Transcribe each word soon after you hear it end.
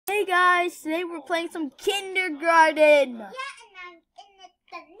guys, today we're playing some kindergarten. Yeah, and I'm in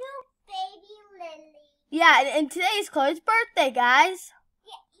the new baby Lily. Yeah, and today's Chloe's birthday, guys.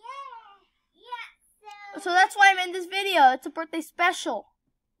 Yeah. So that's why I'm in this video. It's a birthday special.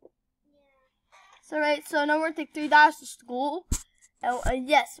 Yeah. So now we're gonna take $3 to school. And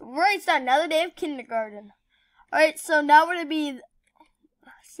yes, we're ready to start another day of kindergarten. Alright, so now we're gonna be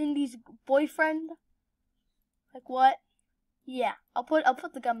Cindy's boyfriend. Like what? Yeah, I'll put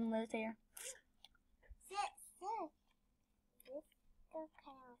the gum in Liz here.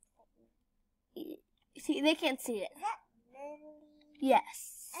 See, they can't see it. Is that Lily?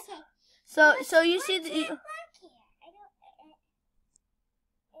 Yes. Okay. So you see the. It kind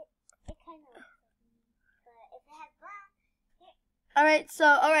of. But if it has black.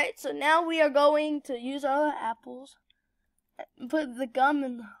 All right. So now we are going to use our apples and put the gum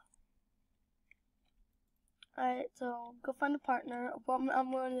in. Alright, so go find a partner.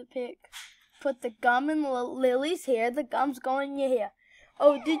 I'm going to put the gum in Lily's hair. The gum's going in your hair.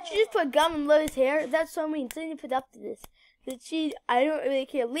 Oh, did you just put gum in Lily's hair? That's so mean. Cindy put up to this. Did she? I don't really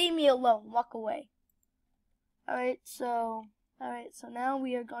care. Leave me alone. Walk away. Alright, so now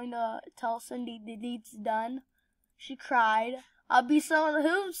we are going to tell Cindy the deed's done. She cried. I'll be so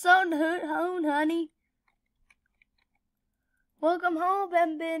home, honey. Welcome home,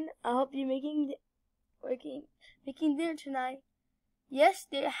 Ben. I hope you're making dinner tonight. Yes,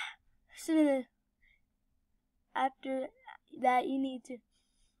 dear. After that, you need to.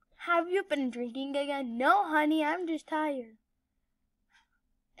 Have you been drinking again? No, honey, I'm just tired.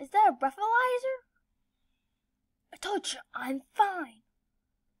 Is that a breathalyzer? I told you, I'm fine.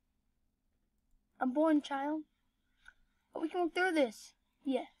 I'm born, child. But we can work through this.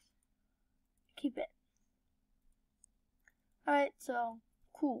 Yes. Keep it. Alright, so,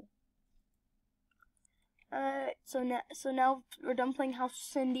 cool. So now we're done playing house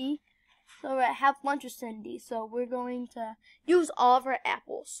with Cindy. So we're at have lunch with Cindy. So we're going to use all of our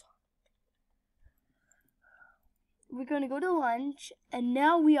apples. We're going to go to lunch, and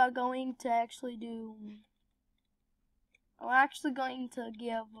now we are going to actually do. I'm actually going to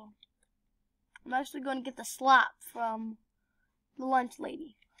get the slop from the lunch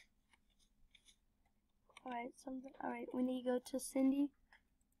lady. All right, we need to go to Cindy.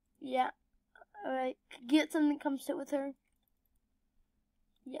 Yeah. Alright, get something to come sit with her.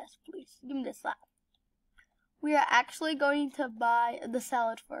 Yes, please. Give me the slap. We are actually going to buy the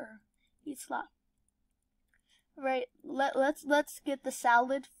salad for her. Eat slap. Alright, let's get the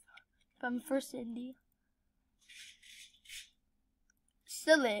salad from for Cindy.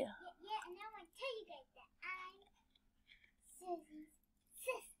 Silly. Yeah, and I want to tell you guys that I'm Susie's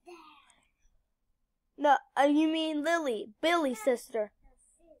sister. No, you mean Lily, Billy's sister.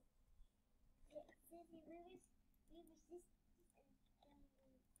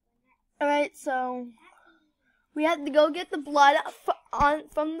 Alright, so we had to go get the blood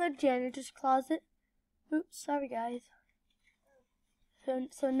from the janitor's closet. Oops, sorry guys.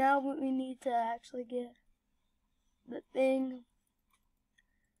 So now we need to actually get the thing.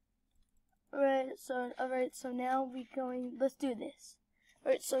 Alright, so now let's do this.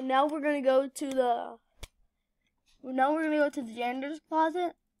 Alright, so now we're gonna go to the janitor's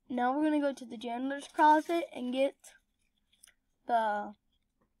closet. Now we're gonna go to the janitor's closet and get the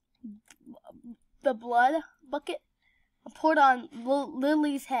blood bucket and pour it on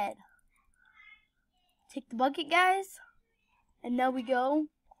Lily's head. Take the bucket, guys, and now we go.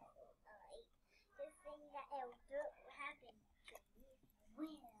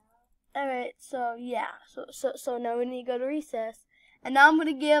 Alright, so yeah, so now we need to go to recess, and now I'm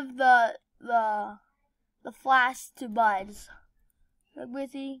gonna give the flask to Buds.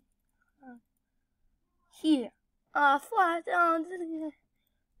 Where's he? Here. Flask.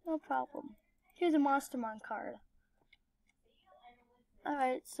 No problem. Here's a Monstermon card.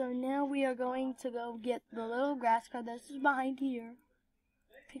 Alright, so now we are going to go get the little grass card that's just behind here.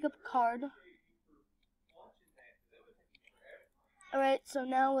 Pick up a card. Alright, so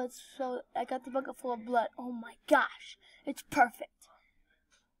now I got the bucket full of blood. Oh my gosh. It's perfect.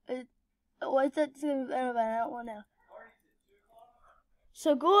 What's that? I don't want to know.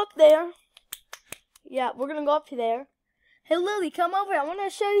 So go up there. Yeah, we're going to go up to there. Hey Lily, come over. I want to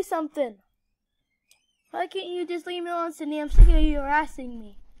show you something. Why can't you just leave me alone, Cindy? I'm sick of you harassing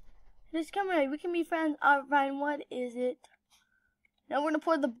me. Just come here. We can be friends. Ryan, what is it? Now we're going to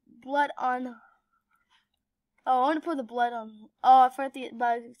pour the blood on. Oh, I want to pour the blood on. Oh, I forgot to get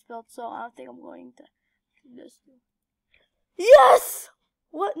blood spilled, so I don't think I'm going to do this. Yes!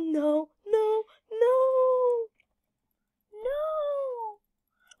 What? No.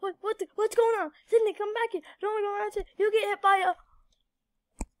 What's going on? Sydney, come back here. Don't go around here. You'll get hit by a.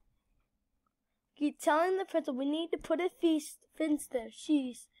 keep telling the principal we need to put a fence there.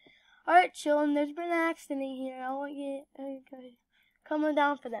 She's alright, children. There's been an accident here. I want you coming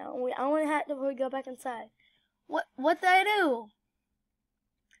down for that. I want to have to before we go back inside. What did I do?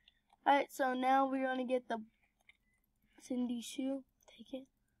 Alright, so now we're gonna get the Cindy shoe. Take it.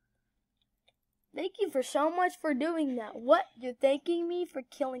 Thank you for so much for doing that. What? You're thanking me for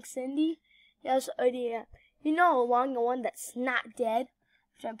killing Cindy? Yes, idea. You know, along the one that's not dead.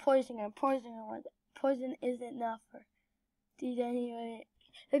 Which I'm poisoning her. Poison isn't enough for. Did anyway.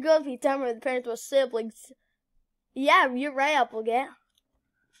 The girl be telling her the parents were siblings. Yeah, you're right, Applegate.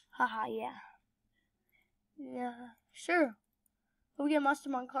 Haha, yeah. Yeah, sure. We get a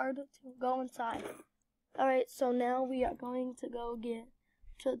Mastermind card to go inside. Alright, so now we are going to go get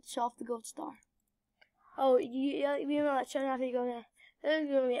to show off the gold star. Oh, you know that showing off you go there.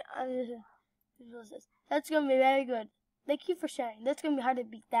 That's gonna be very good. Thank you for sharing. That's gonna be hard to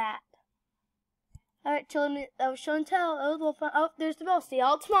beat that. Alright, children, that was show and tell. That was a little fun. Oh, there's the bell. See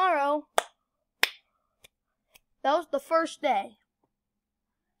y'all tomorrow. That was the first day.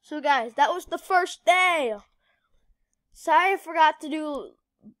 So guys, that was the first day. Sorry I forgot to do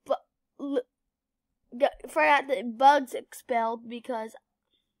bugs expelled because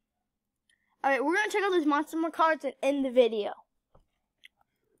alright, we're gonna check out these monster cards and end the video.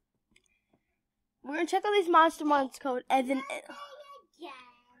 We're gonna check out these monster code and then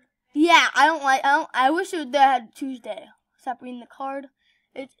yeah, I wish they had Tuesday. Stop reading the card.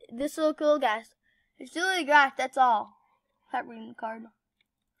 This little cool guys. It's really grass, that's all. Stop reading the card.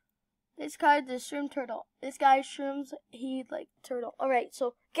 This card is shroom turtle. This guy shrooms, he like turtle. Alright,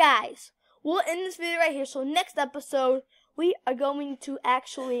 so guys, we'll end this video right here. So next episode, we are going to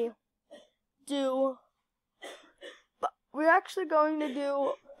actually do, we're actually going to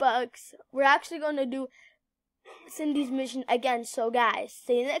do bugs. We're actually going to do Cindy's mission again. So guys,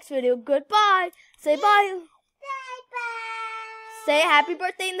 see you in the next video. Goodbye. Say bye. Bye-bye. Say happy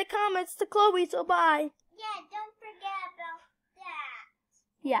birthday in the comments to Chloe. So bye. Yeah, don't forget about that.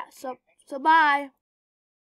 Yeah, so bye.